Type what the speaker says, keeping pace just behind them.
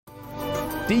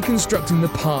deconstructing the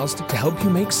past to help you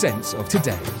make sense of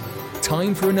today.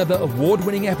 Time for another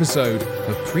award-winning episode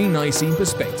of Pre-Nicene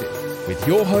Perspective with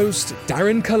your host,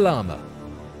 Darren Kalama.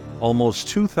 Almost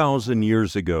 2,000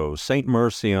 years ago, St.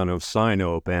 Marcion of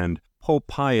Sinope and Pope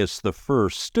Pius I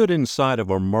stood inside of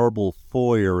a marble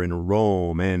foyer in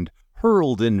Rome and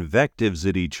hurled invectives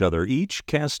at each other, each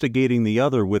castigating the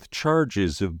other with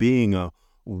charges of being a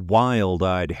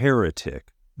wild-eyed heretic.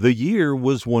 The year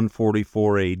was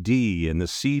 144 AD, and the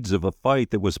seeds of a fight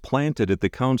that was planted at the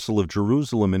Council of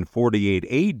Jerusalem in 48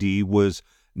 AD was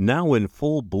now in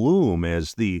full bloom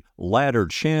as the latter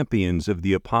champions of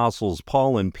the apostles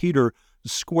Paul and Peter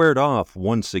squared off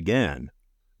once again.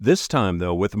 This time,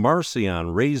 though, with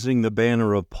Marcion raising the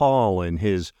banner of Paul in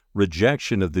his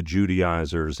rejection of the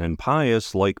Judaizers, and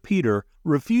Pius, like Peter,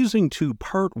 refusing to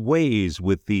part ways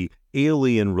with the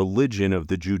alien religion of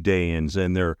the Judeans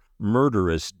and their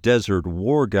murderous desert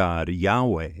war god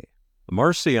Yahweh.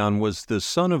 Marcion was the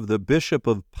son of the Bishop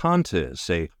of Pontus,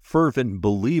 a fervent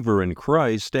believer in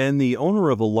Christ and the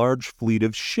owner of a large fleet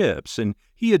of ships, and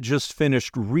he had just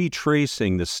finished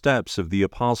retracing the steps of the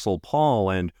Apostle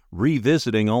Paul and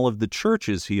revisiting all of the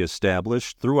churches he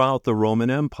established throughout the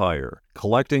Roman Empire,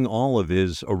 collecting all of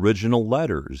his original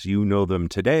letters. You know them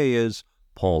today as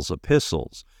Paul's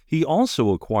epistles. He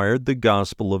also acquired the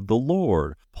Gospel of the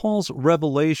Lord, Paul's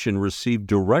revelation received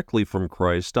directly from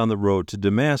Christ on the road to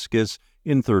Damascus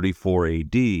in 34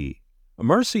 AD.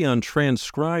 Marcion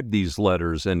transcribed these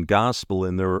letters and Gospel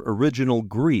in their original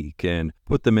Greek and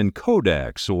put them in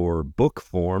codex or book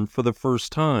form for the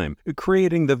first time,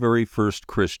 creating the very first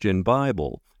Christian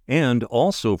Bible. And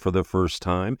also for the first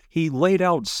time, he laid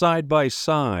out side by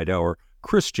side our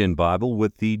Christian Bible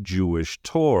with the Jewish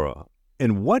Torah.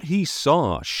 And what he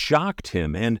saw shocked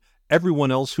him and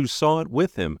everyone else who saw it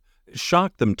with him,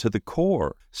 shocked them to the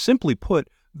core. Simply put,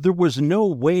 there was no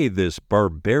way this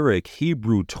barbaric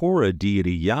Hebrew Torah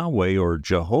deity Yahweh or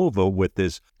Jehovah with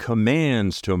his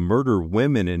commands to murder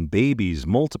women and babies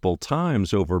multiple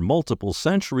times over multiple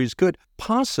centuries could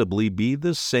possibly be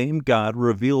the same God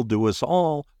revealed to us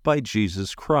all by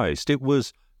Jesus Christ. It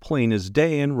was plain as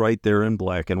day and right there in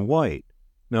black and white.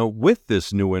 Now, with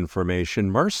this new information,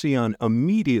 Marcion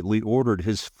immediately ordered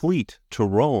his fleet to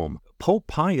Rome. Pope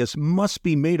Pius must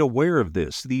be made aware of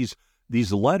this.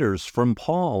 These letters from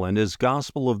Paul and his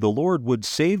Gospel of the Lord would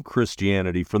save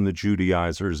Christianity from the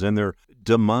Judaizers and their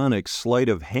demonic sleight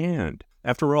of hand.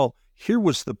 After all, here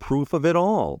was the proof of it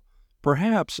all.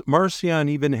 Perhaps Marcion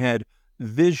even had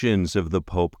visions of the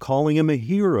Pope calling him a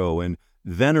hero and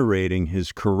venerating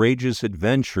his courageous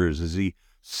adventures as he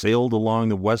sailed along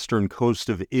the western coast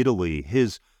of Italy,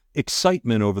 his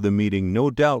excitement over the meeting no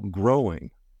doubt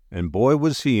growing. And boy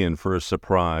was he in for a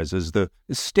surprise as the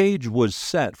stage was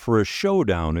set for a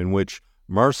showdown in which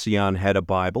Marcion had a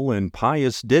Bible and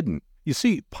Pius didn't. You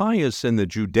see, Pius and the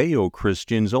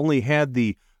Judeo-Christians only had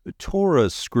the Torah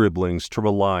scribblings to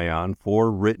rely on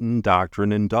for written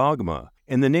doctrine and dogma,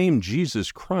 and the name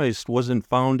Jesus Christ wasn't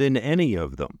found in any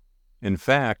of them. In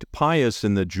fact, Pius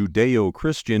and the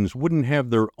Judeo-Christians wouldn't have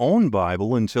their own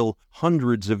Bible until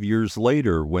hundreds of years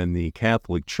later when the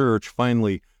Catholic Church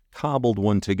finally cobbled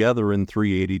one together in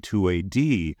 382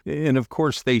 AD, and of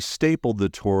course they stapled the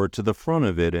Torah to the front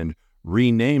of it and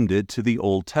renamed it to the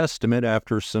Old Testament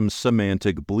after some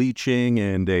semantic bleaching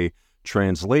and a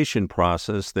translation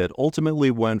process that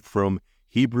ultimately went from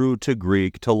Hebrew to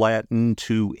Greek to Latin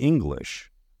to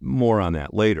English. More on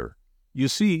that later. You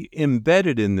see,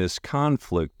 embedded in this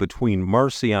conflict between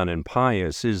Marcion and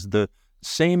Pius is the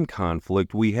same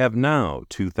conflict we have now,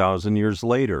 2,000 years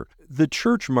later. The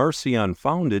church Marcion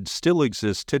founded still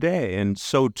exists today, and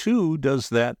so too does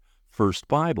that first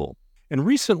Bible. And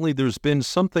recently there's been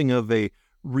something of a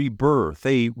rebirth,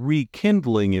 a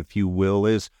rekindling, if you will,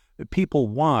 as people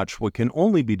watch what can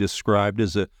only be described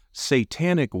as a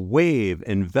satanic wave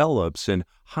envelops and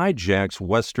hijacks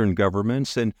Western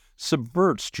governments and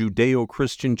subverts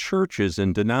Judeo-Christian churches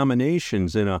and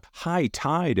denominations in a high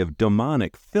tide of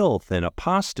demonic filth and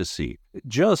apostasy,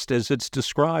 just as it's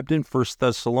described in 1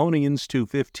 Thessalonians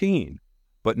 2:15.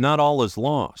 But not all is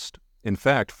lost. In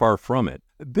fact, far from it.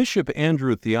 Bishop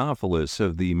Andrew Theophilus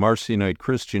of the Marcionite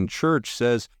Christian Church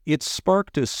says it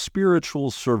sparked a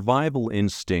spiritual survival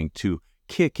instinct to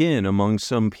kick in among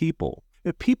some people.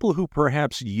 People who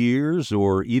perhaps years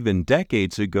or even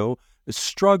decades ago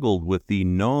struggled with the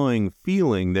gnawing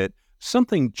feeling that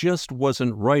something just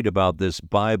wasn't right about this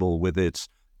Bible with its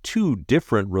two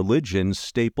different religions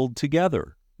stapled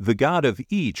together, the God of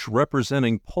each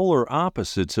representing polar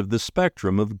opposites of the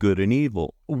spectrum of good and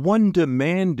evil, one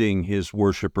demanding his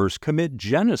worshipers commit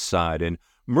genocide and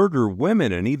murder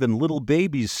women and even little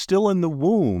babies still in the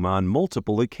womb on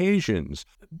multiple occasions.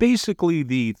 Basically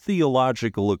the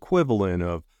theological equivalent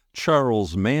of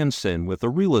Charles Manson with a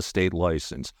real estate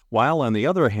license, while on the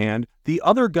other hand, the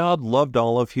other God loved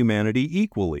all of humanity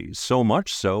equally, so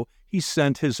much so he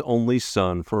sent his only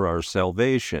son for our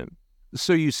salvation.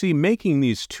 So you see, making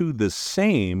these two the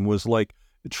same was like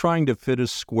trying to fit a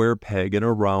square peg in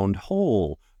a round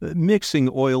hole, mixing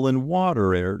oil and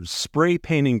water, or spray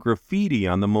painting graffiti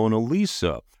on the Mona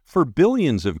Lisa. For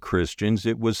billions of Christians,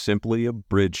 it was simply a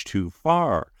bridge too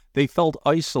far. They felt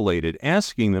isolated,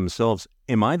 asking themselves,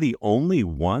 am I the only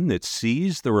one that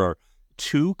sees there are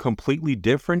two completely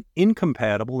different,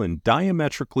 incompatible, and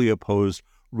diametrically opposed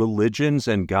religions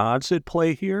and gods at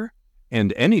play here?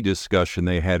 And any discussion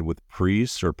they had with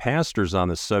priests or pastors on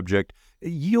the subject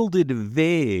yielded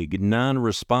vague,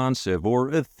 non-responsive,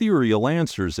 or ethereal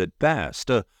answers at best,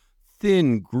 a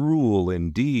thin gruel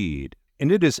indeed.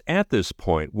 And it is at this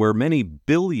point where many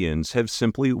billions have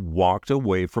simply walked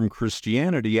away from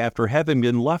Christianity after having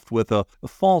been left with a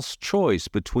false choice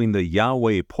between the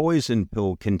Yahweh poison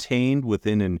pill contained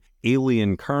within an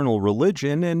alien carnal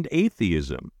religion and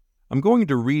atheism. I'm going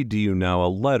to read to you now a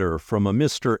letter from a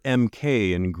Mr.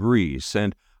 M.K. in Greece,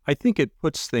 and I think it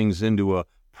puts things into a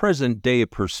present-day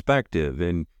perspective,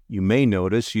 and you may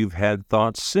notice you've had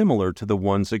thoughts similar to the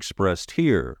ones expressed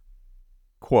here.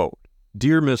 Quote,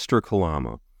 Dear Mr.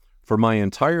 Kalama, for my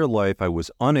entire life I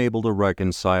was unable to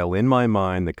reconcile in my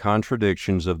mind the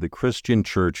contradictions of the Christian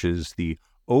churches, the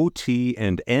OT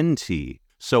and NT.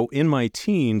 So in my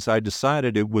teens, I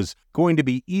decided it was going to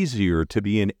be easier to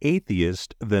be an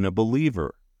atheist than a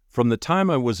believer. From the time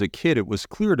I was a kid, it was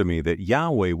clear to me that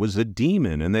Yahweh was a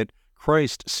demon and that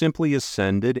Christ simply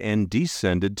ascended and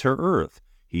descended to earth.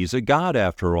 He's a God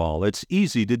after all. It's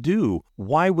easy to do.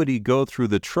 Why would he go through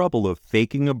the trouble of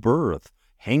faking a birth,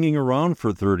 hanging around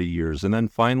for 30 years, and then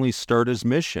finally start his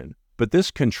mission? But this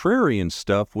contrarian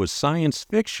stuff was science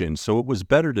fiction, so it was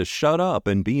better to shut up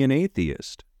and be an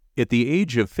atheist. At the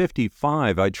age of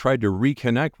 55, I tried to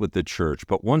reconnect with the church,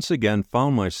 but once again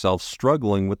found myself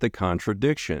struggling with the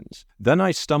contradictions. Then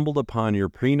I stumbled upon your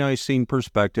Pre-Nicene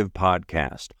Perspective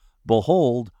podcast.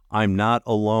 Behold, I'm not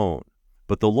alone.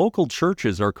 But the local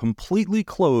churches are completely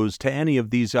closed to any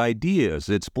of these ideas.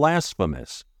 It's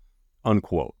blasphemous.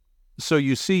 Unquote. So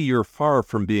you see, you're far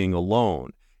from being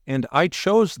alone. And I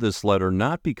chose this letter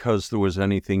not because there was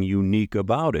anything unique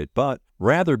about it, but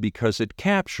rather because it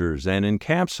captures and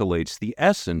encapsulates the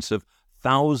essence of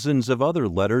thousands of other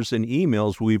letters and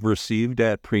emails we've received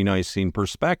at Pre-Nicene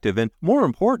Perspective. And more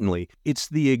importantly, it's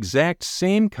the exact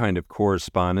same kind of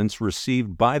correspondence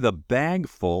received by the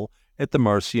bagful at the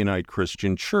Marcionite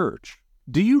Christian Church.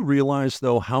 Do you realize,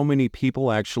 though, how many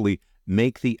people actually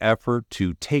make the effort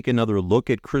to take another look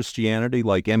at Christianity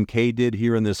like MK did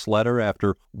here in this letter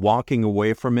after walking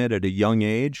away from it at a young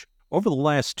age? Over the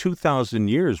last 2,000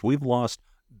 years, we've lost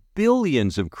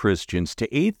billions of Christians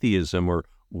to atheism or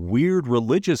weird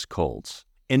religious cults.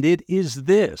 And it is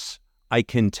this, I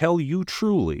can tell you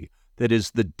truly, that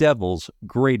is the devil's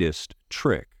greatest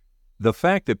trick. The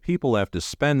fact that people have to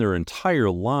spend their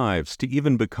entire lives to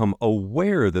even become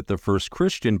aware that the first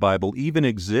Christian Bible even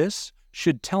exists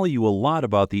should tell you a lot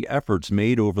about the efforts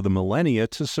made over the millennia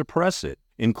to suppress it,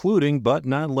 including, but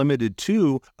not limited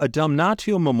to, a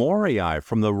damnatio memoriae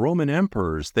from the Roman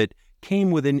emperors that came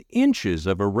within inches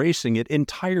of erasing it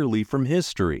entirely from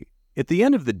history. At the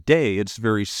end of the day, it's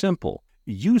very simple.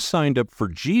 You signed up for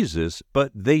Jesus,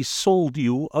 but they sold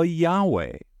you a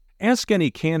Yahweh. Ask any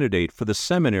candidate for the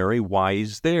seminary why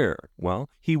he's there. Well,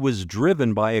 he was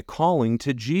driven by a calling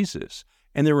to Jesus,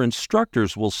 and their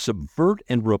instructors will subvert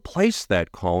and replace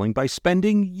that calling by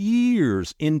spending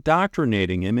years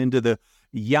indoctrinating him into the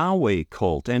Yahweh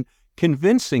cult and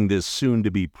convincing this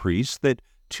soon-to-be priest that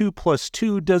 2 +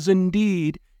 2 does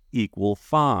indeed equal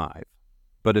 5.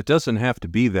 But it doesn't have to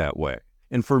be that way.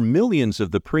 And for millions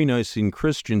of the pre-Nicene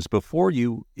Christians before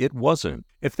you, it wasn't.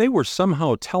 If they were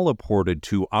somehow teleported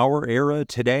to our era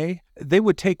today, they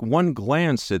would take one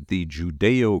glance at the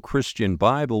Judeo-Christian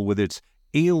Bible with its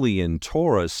alien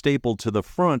Torah stapled to the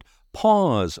front,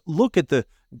 pause, look at the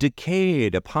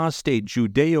decayed, apostate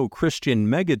Judeo-Christian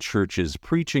megachurches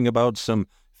preaching about some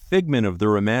figment of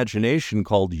their imagination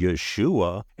called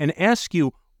Yeshua, and ask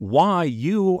you why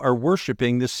you are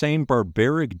worshiping the same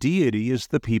barbaric deity as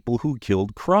the people who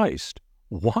killed Christ.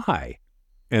 Why?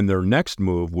 And their next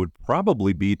move would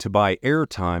probably be to buy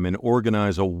airtime and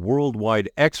organize a worldwide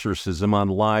exorcism on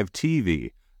live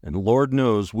TV, and Lord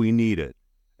knows we need it.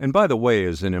 And by the way,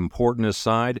 as an important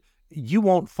aside, You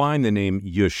won't find the name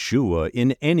Yeshua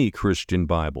in any Christian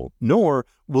Bible, nor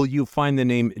will you find the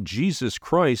name Jesus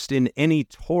Christ in any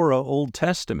Torah Old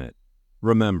Testament.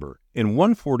 Remember, in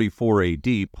 144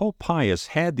 AD, Pope Pius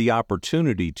had the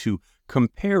opportunity to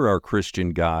compare our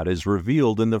Christian God as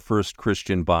revealed in the first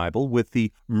Christian Bible with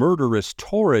the murderous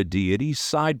Torah deity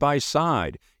side by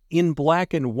side, in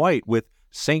black and white, with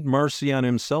St. Marcion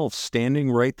himself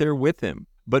standing right there with him.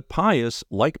 But Pius,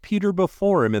 like Peter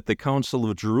before him at the Council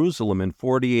of Jerusalem in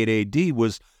 48 AD,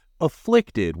 was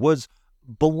afflicted, was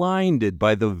blinded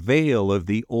by the veil of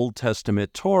the Old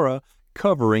Testament Torah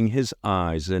covering his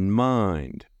eyes and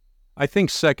mind. I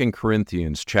think 2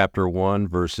 Corinthians chapter 1,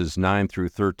 verses 9 through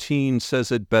 13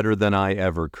 says it better than I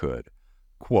ever could.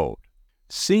 Quote,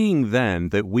 "Seeing then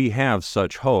that we have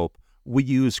such hope, we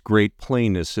use great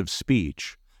plainness of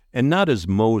speech, and not as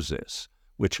Moses,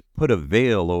 which put a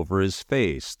veil over his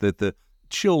face, that the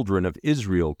children of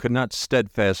Israel could not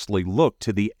steadfastly look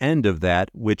to the end of that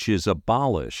which is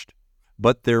abolished.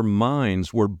 But their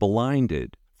minds were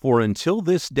blinded. For until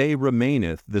this day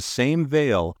remaineth the same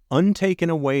veil untaken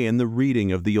away in the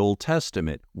reading of the Old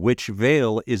Testament, which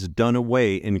veil is done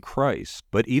away in Christ.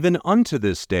 But even unto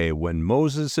this day, when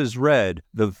Moses is read,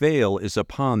 the veil is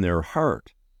upon their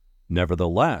heart.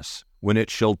 Nevertheless, when it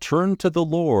shall turn to the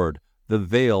Lord, the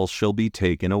veil shall be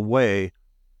taken away."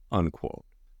 Unquote.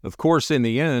 Of course, in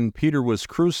the end, Peter was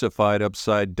crucified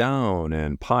upside down,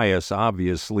 and Pius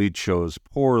obviously chose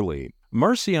poorly.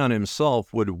 Marcion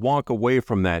himself would walk away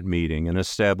from that meeting and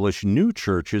establish new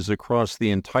churches across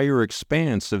the entire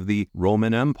expanse of the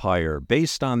Roman Empire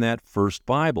based on that first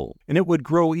Bible, and it would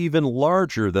grow even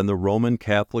larger than the Roman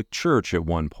Catholic Church at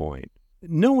one point.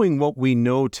 Knowing what we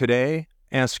know today,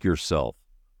 ask yourself,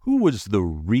 who was the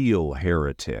real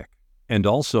heretic? And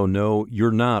also know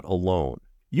you're not alone.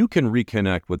 You can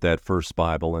reconnect with that first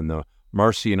Bible in the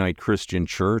Marcionite Christian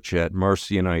Church at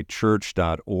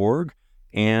marcionitechurch.org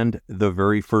and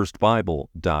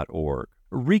theveryfirstbible.org.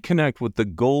 Reconnect with the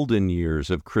golden years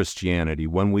of Christianity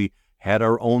when we had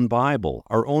our own Bible,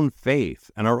 our own faith,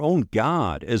 and our own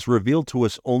God as revealed to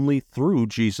us only through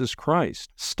Jesus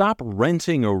Christ. Stop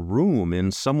renting a room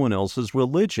in someone else's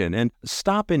religion and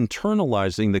stop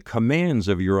internalizing the commands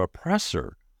of your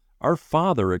oppressor. Our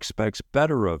Father expects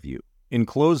better of you. In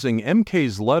closing,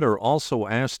 MK's letter also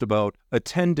asked about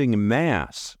attending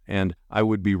Mass, and I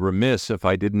would be remiss if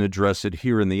I didn't address it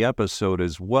here in the episode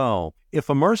as well. If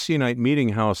a Marcionite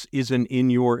meeting house isn't in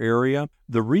your area,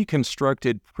 the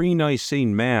reconstructed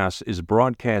Pre-Nicene Mass is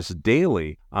broadcast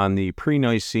daily on the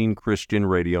Pre-Nicene Christian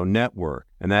Radio Network,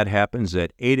 and that happens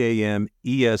at 8 a.m.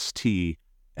 EST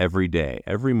every day,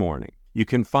 every morning. You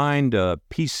can find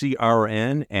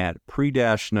PCRN at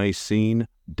pre-nicene.org.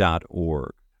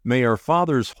 May our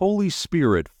Father's Holy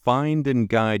Spirit find and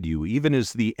guide you, even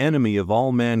as the enemy of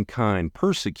all mankind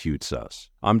persecutes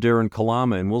us. I'm Darren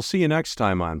Kalama, and we'll see you next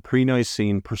time on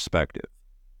Pre-Nicene Perspective.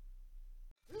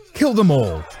 Kill them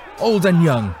all, old and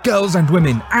young, girls and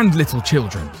women, and little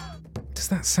children. Does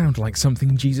that sound like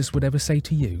something Jesus would ever say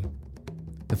to you?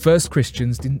 The first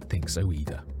Christians didn't think so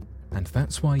either, and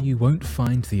that's why you won't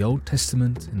find the Old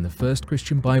Testament in the first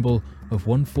Christian Bible of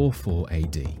 144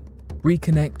 AD.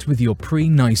 Reconnect with your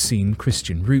pre-Nicene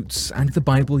Christian roots and the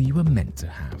Bible you were meant to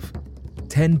have.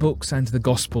 10 books and the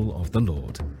Gospel of the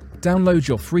Lord. Download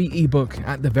your free ebook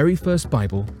at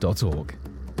theveryfirstbible.org.